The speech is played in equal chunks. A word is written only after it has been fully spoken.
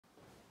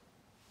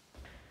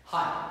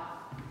Hi.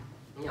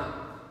 Now,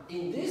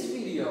 in this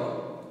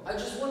video, I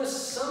just want to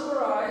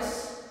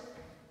summarize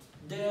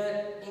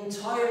the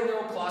entire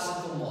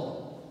neoclassical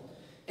model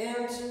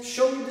and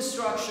show you the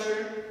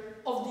structure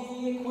of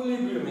the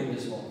equilibrium in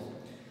this model.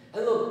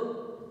 And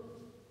look,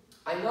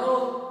 I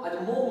know at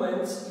the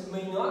moment it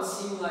may not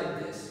seem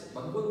like this,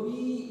 but what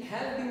we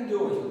have been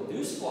doing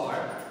this far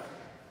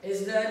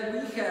is that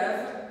we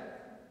have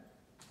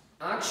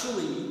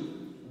actually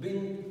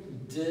been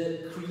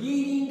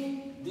creating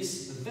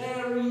this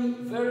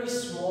very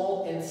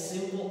small and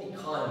simple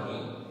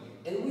economy,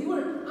 and we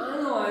were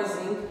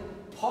analyzing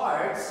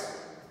parts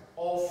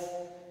of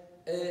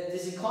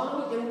this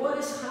economy and what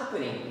is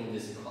happening in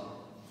this economy.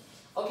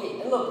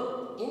 Okay, and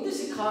look, in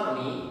this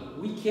economy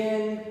we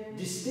can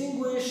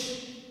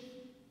distinguish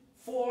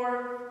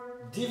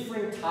 4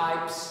 different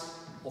types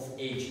of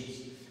agents.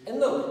 And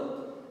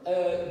look,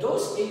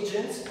 those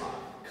agents are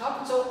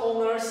capital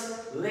owners,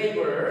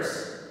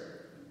 laborers,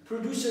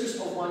 producers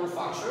of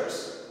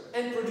manufacturers,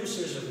 and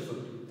producers of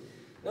food.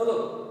 Now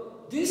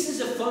look, this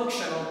is a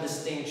functional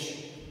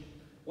distinction.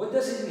 What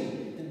does it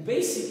mean? That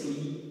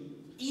basically,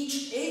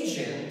 each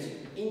agent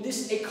in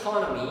this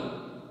economy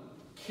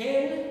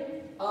can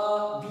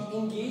be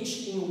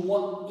engaged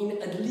in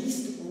at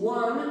least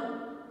one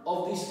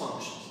of these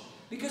functions.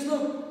 Because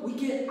look, we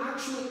can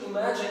actually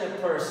imagine a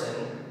person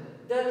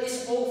that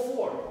is all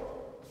 4.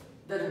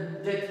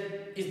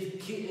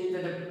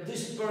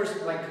 This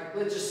person, like,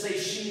 let's just say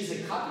she is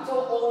a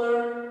capital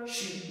owner,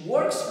 she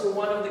works for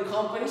one of the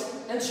companies,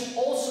 and she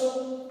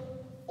also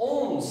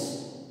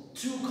owns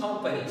 2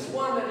 companies,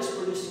 one that is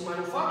producing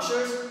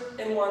manufacturers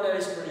and one that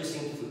is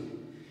producing food.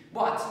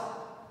 But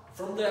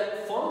from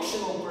the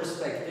functional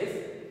perspective,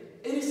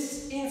 it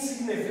is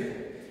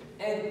insignificant.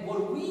 And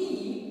what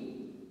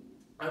we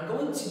are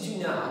going to do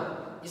now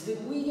is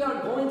that we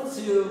are going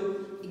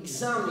to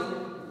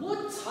examine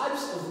what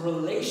types of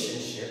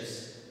relationships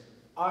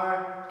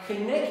are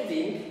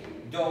connecting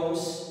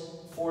those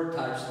 4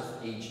 types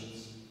of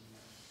agents.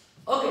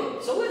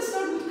 Okay, so let's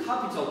start with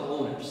capital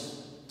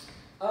owners.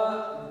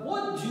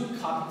 What do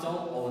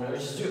capital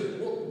owners do?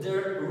 Well, they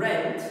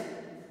rent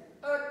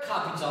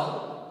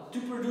capital to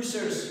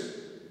producers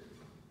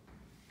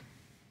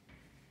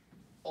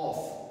of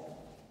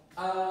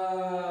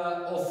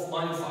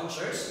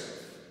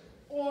manufacturers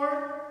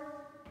or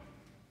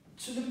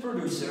to the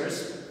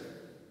producers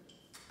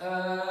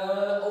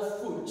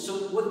of food. So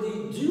what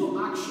they do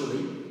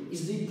actually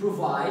is they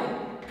provide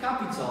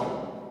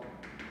capital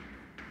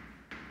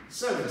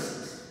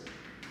services.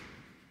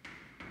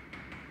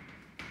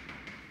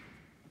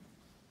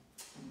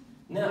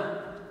 Now,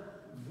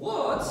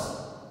 what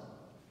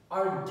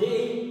are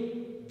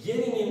they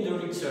getting in the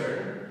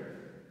return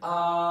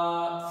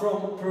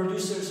from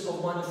producers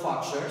of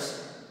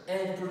manufacturers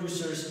and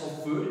producers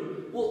of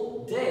food?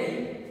 Well,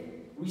 they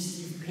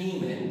receive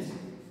payment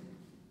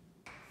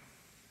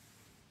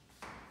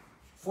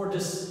for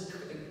this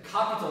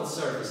capital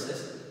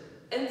services,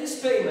 and this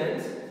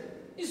payment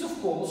is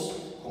of course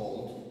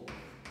called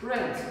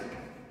rent.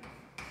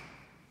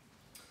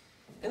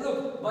 And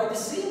look, by the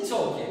same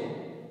token,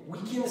 we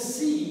can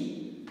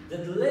see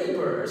that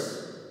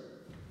laborers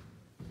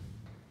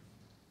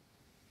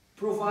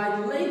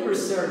provide labor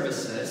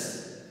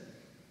services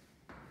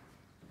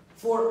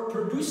for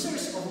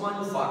producers of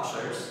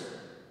manufacturers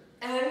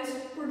and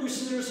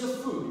producers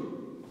of food.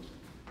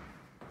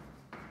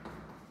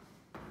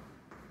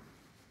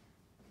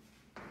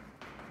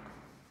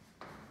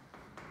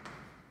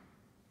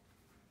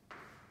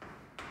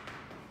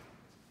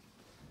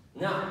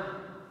 Now,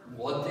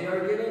 what they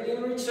are getting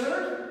in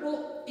return?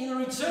 Well, in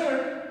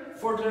return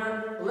for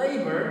their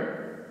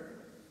labor,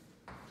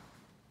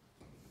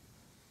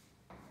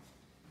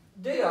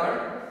 they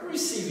are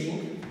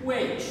receiving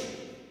wage.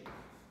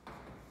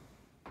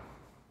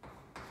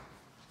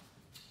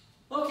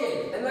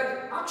 Okay, and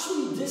like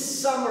actually this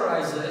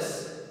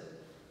summarizes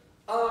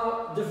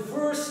the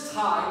first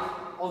type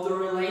of the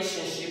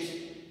relationships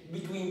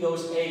between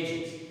those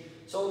agents.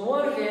 So on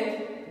one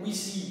hand, we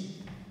see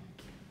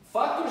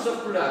factors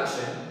of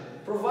production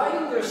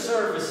providing their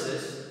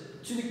services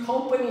to the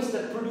companies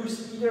that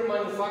produce either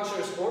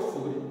manufacturers or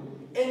food,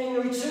 and in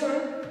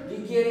return they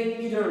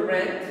get either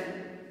rent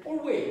or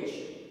wage.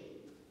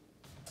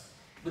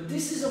 But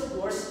this is of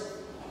course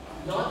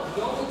not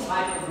the only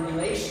type of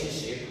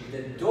relationship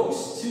that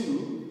those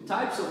 2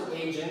 types of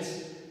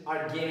agents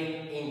are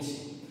getting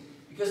into.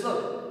 Because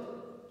look,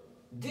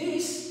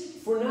 this,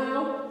 for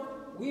now,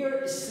 we are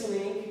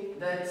assuming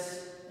that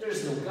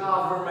there's no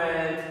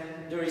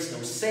government, there is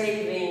no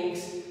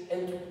savings,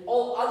 and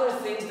all other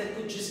things that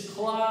could just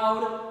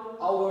cloud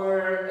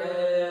our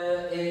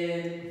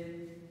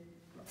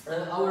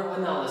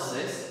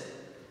analysis.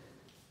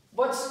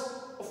 But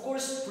of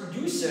course,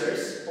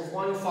 producers of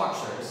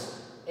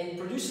manufacturers and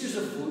producers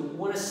of food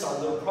want to sell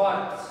their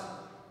products.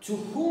 To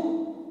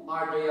whom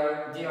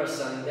they are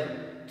selling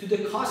them? To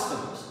the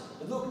customers.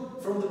 But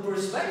look, from the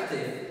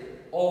perspective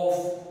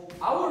of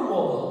our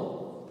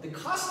model, the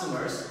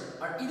customers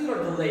are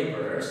either the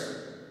laborers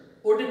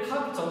or the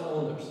capital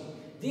owners.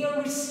 They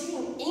are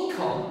receiving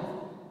income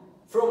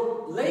from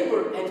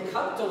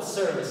capital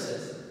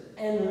services,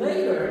 and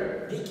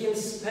later they can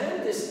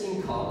spend this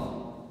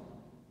income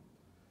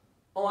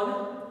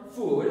on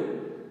food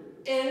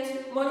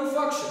and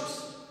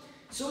manufacturers.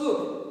 So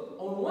look,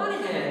 on one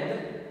hand,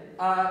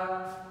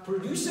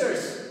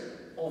 producers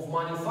of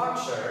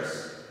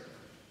manufacturers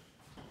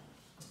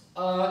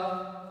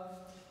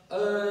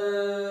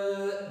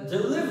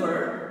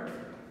deliver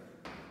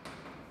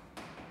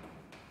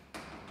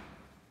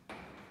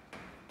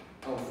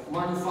of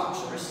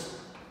manufacturers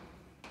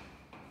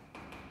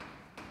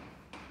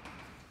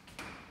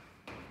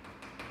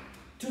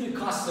to the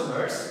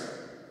customers,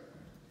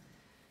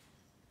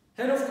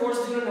 and of course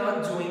they are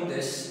not doing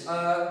this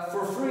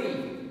for free,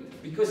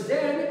 because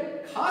then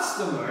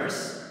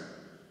customers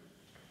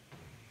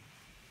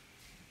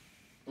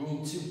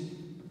need to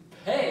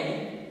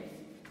pay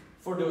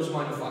for those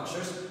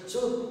manufacturers.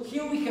 So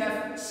here we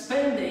have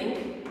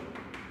spending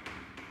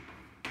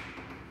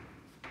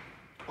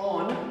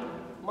on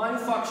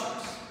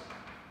manufacturers.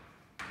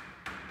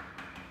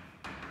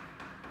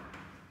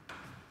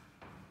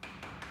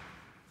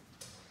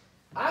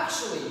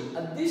 Actually,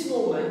 at this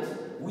moment,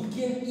 we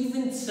can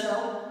even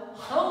tell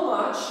how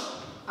much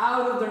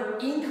out of their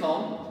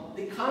income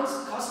the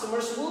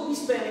customers will be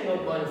spending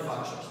on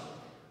manufacturers.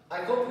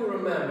 I hope you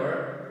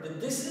remember that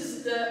this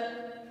is the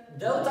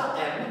delta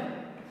M,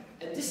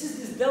 and this is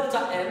this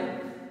delta M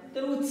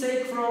that we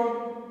take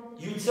from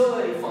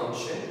utility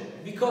function,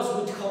 because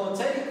with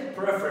qualitative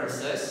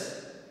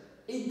preferences,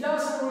 it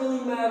doesn't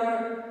really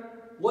matter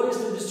what is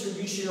the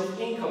distribution of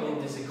income in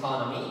this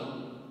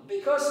economy,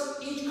 because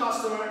each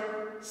customer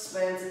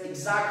spends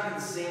exactly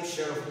the same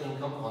share of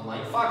income on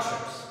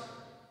manufacturers.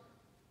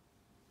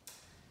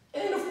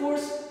 And of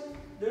course,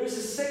 there is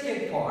a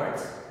second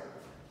part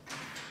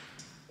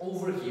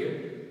over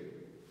here.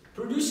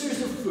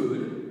 Producers of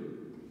food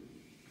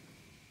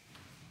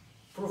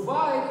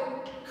provide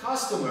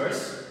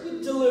customers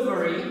with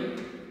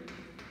delivery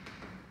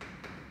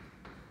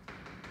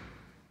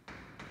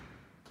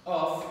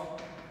of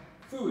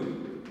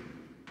food,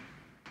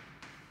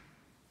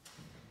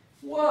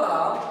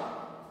 while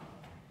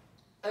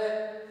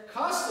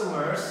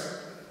customers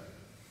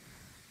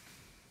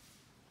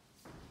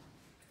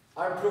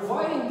are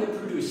providing the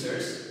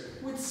producers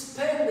with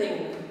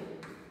spending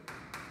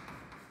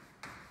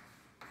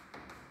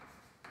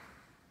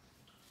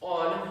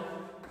on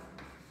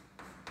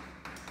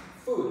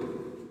food.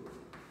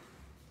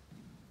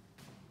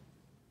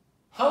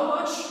 How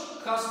much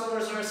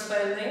customers are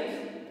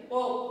spending?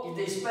 Well, if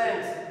they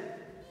spend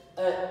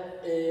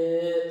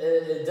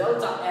a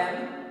delta M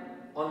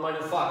on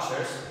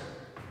manufacturers,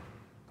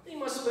 they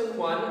must spend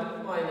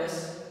 1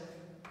 minus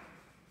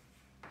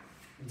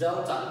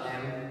delta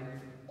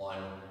M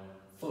on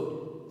food.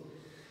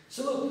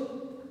 So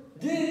look,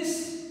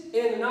 this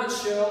in a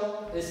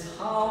nutshell is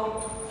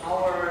how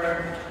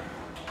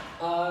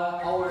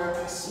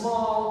our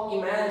small,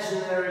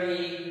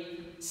 imaginary,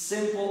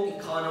 simple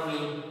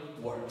economy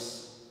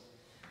works.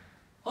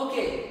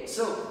 Okay,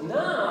 so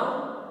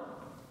now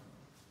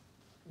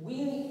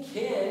we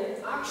can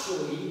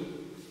actually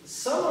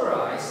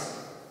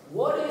summarize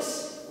what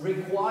is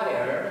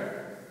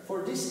required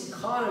for this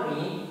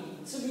economy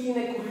to be in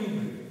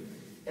equilibrium.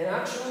 And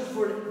actually,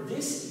 for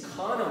this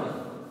economy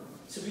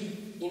to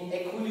be in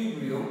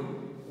equilibrium,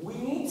 we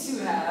need to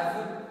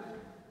have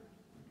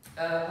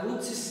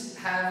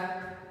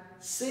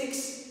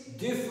 6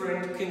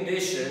 different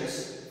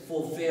conditions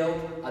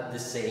fulfilled at the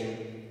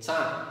same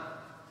time.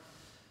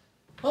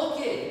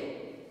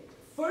 Okay,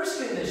 first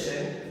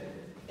condition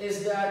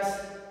is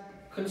that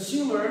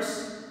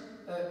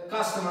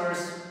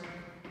customers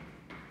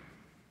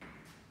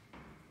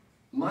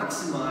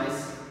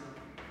maximize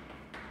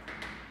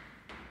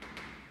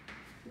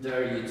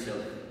their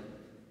utility.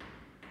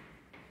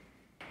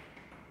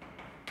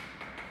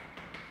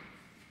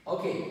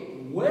 Okay,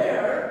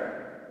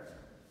 where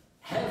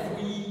have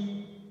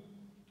we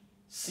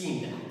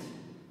seen that?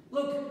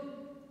 Look,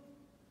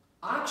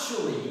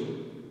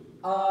 actually,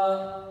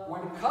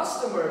 when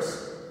customers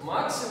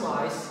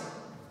maximize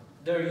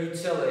their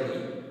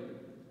utility,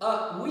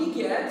 we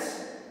get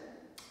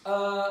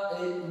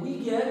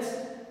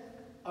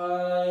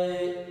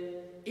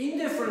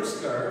indifference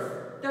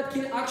curve that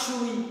can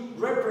actually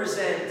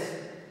represent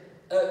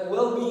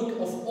well-being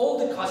of all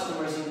the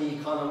customers in the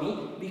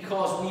economy,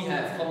 because we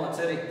have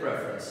qualitative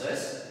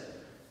preferences,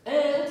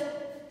 and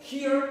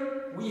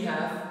here we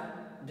have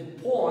the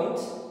point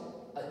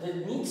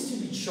that needs to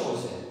be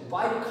chosen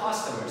by the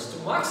customers to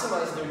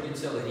maximize their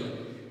utility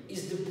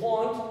is the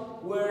point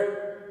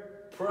where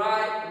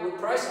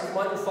price of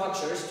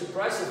manufacturers to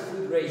price of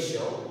food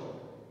ratio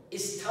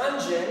is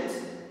tangent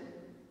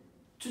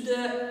to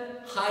the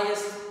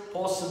highest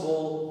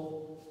possible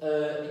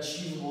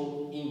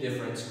achievable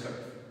indifference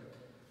curve.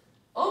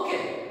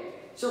 Okay,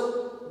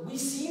 so we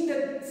see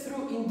that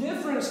through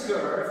indifference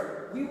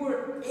curve we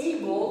were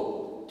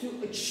able to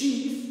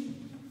achieve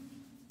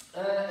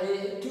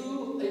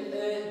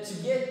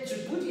to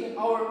put into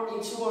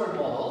our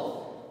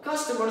model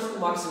customers who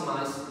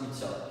maximize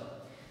utility.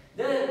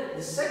 Then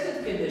the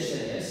second condition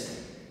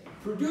is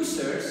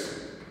producers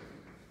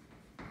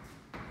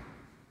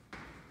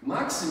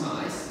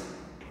maximize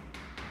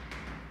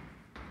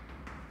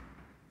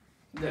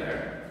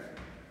their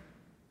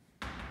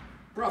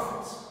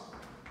profits.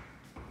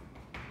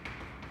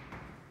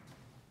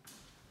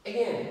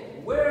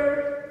 Again,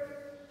 where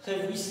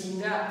have we seen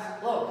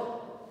that?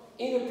 Look,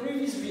 in the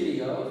previous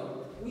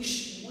video, we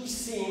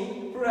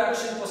seen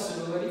production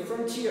possibility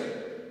frontier.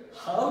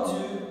 How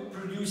do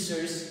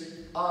producers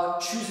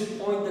choose a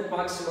point that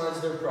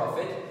maximizes their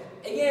profit?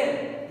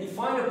 Again, they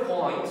find a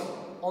point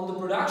on the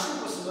production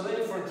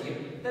possibility frontier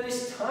that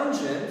is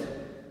tangent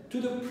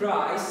to the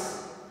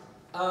price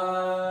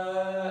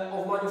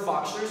of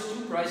manufacturers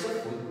to price of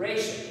food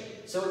ratio.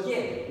 So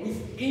again,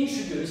 we've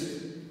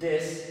introduced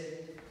this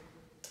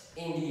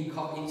into the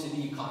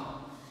economy.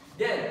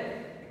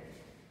 Then,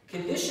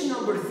 condition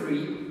number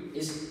 3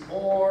 is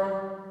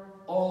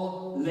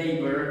all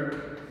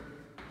labor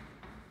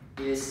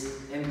is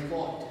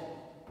employed.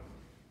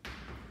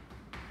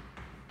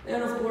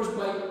 And of course,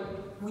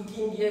 we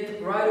can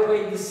get right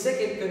away the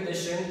second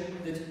condition,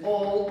 that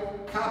all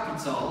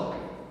capital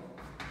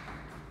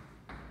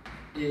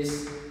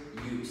is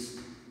used.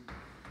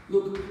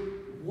 Look,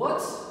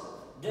 what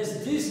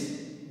does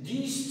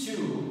these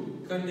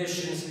two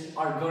conditions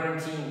are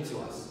guaranteeing to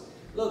us?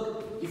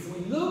 Look, if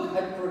we look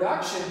at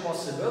production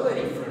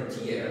possibility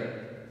frontier,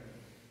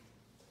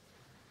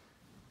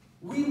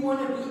 we want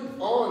to be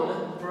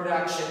on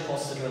production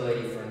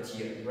possibility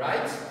frontier,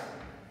 right?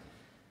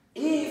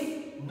 If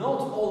not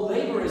all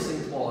labor is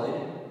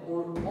employed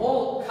or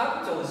all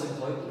capital is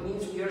employed, it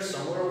means we are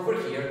somewhere over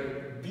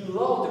here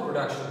below the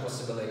production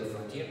possibility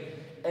frontier,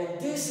 and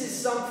this is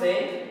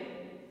something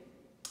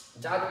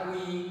that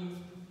we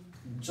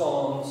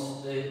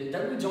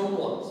don't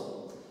want.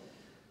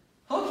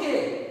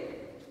 Okay,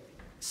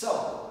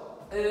 so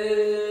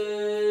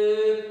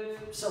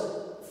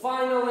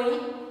finally,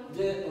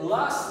 the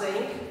last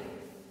thing,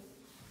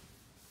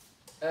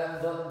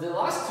 the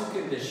last two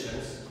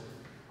conditions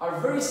are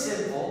very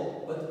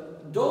simple,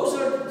 but those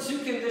are the two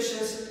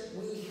conditions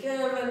we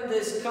haven't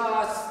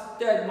discussed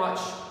that much.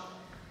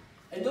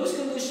 And those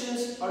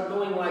conditions are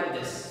going like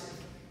this.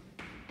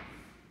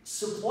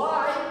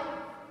 Supply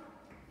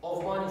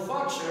of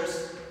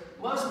manufacturers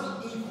must be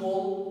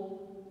equal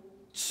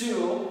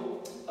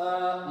to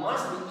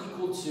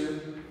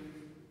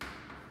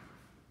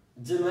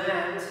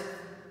demand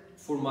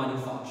for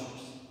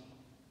manufacturers.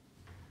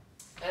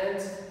 And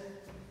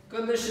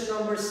condition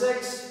number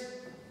 6,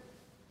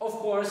 of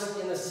course,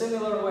 in a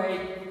similar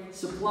way,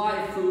 supply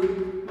of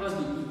food must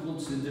be equal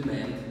to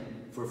demand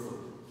for food.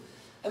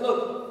 And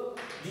look,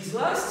 these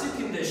last two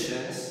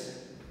conditions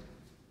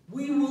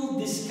we will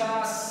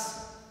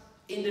discuss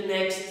in the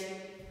next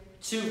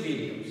 2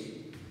 videos.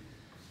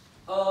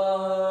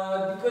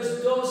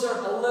 Because those are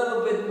a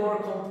little bit more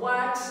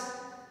complex,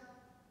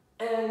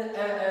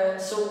 and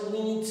so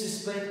we need to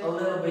spend a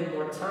little bit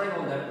more time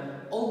on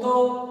them.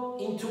 Although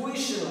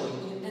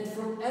intuitionally, and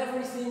from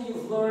everything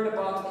you've learned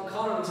about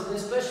economics, and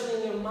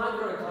especially in your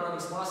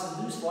macroeconomics classes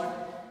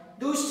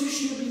those two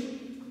should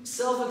be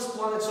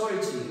self-explanatory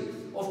to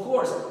you. Of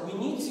course, we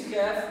need to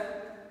have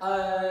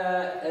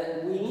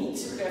an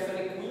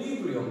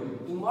equilibrium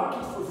in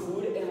market for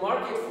food and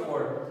market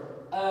for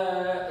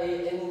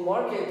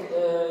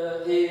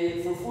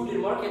for food and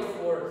market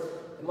for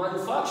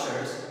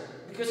manufacturers,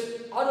 because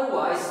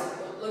otherwise,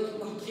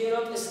 we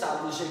cannot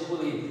establish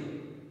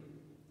equilibrium.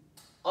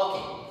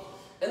 Okay,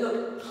 and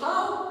look,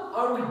 how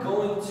are we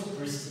going to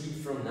proceed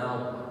from now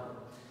on?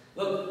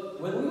 Look,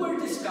 when we were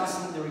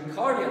discussing the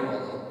Ricardian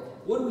model,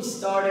 what we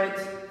started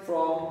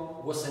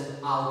from was an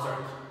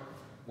autarky.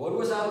 What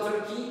was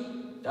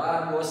autarky?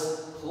 That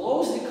was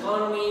closed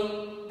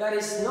economy that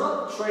is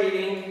not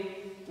trading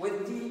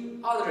with the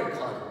other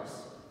economies.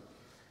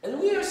 And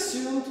we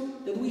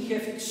assumed that we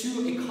have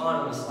 2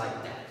 economies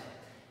like that.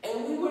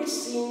 And we were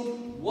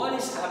seeing what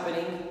is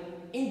happening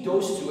in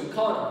those 2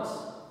 economies.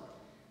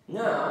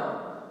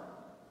 Now,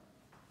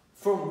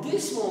 from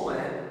this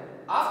moment,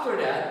 after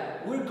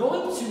that, we're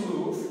going to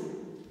move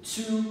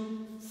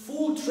to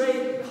full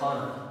trade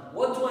economy.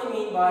 What do I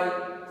mean by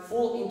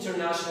full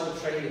international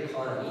trade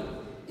economy?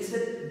 Is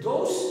that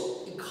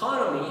those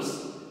economies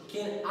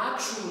can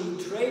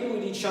actually trade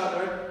with each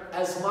other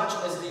as much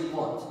as they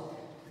want.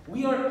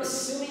 We are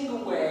assuming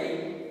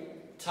away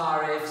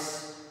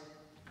tariffs,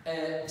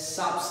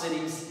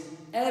 subsidies,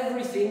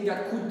 everything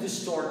that could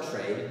distort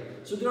trade.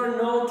 So there are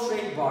no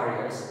trade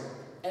barriers.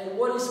 And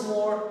what is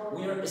more,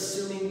 we are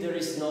assuming there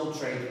is no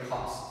trade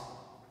cost.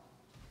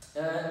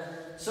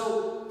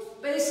 So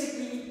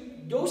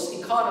basically, those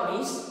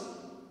economies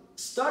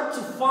start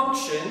to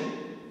function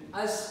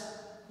as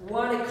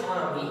one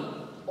economy.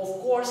 Of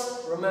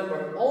course,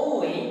 remember,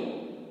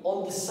 only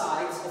on the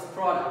sides of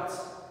products.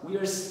 We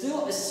are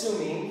still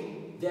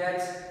assuming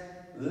that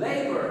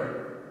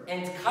labor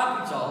and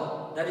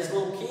capital that is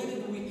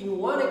located within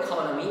one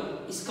economy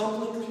is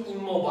completely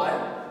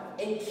immobile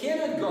and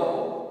cannot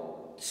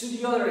go to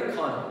the other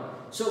economy.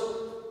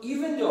 So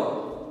even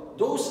though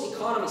those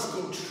economies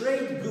can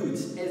trade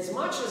goods as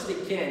much as they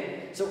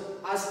can, so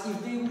as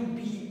if they would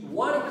be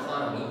one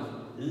economy,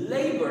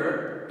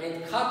 labor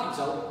and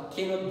capital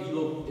cannot be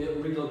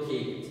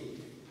relocated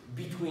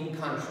between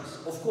countries.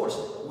 Of course,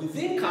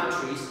 within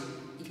countries,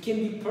 it's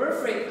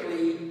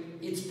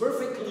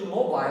perfectly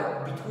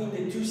mobile between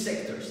the two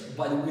sectors,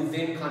 but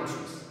within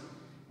countries.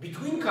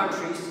 Between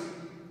countries,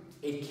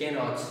 it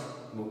cannot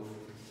move.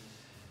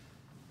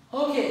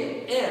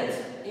 Okay, and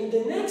in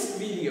the next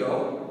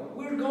video,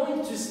 we're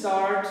going to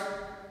start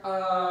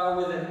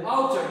with an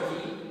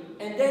autarky,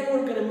 and then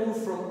we're going to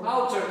move from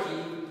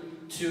autarky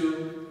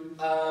to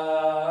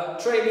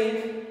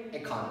trading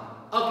economy.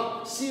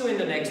 Okay, see you in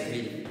the next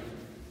video.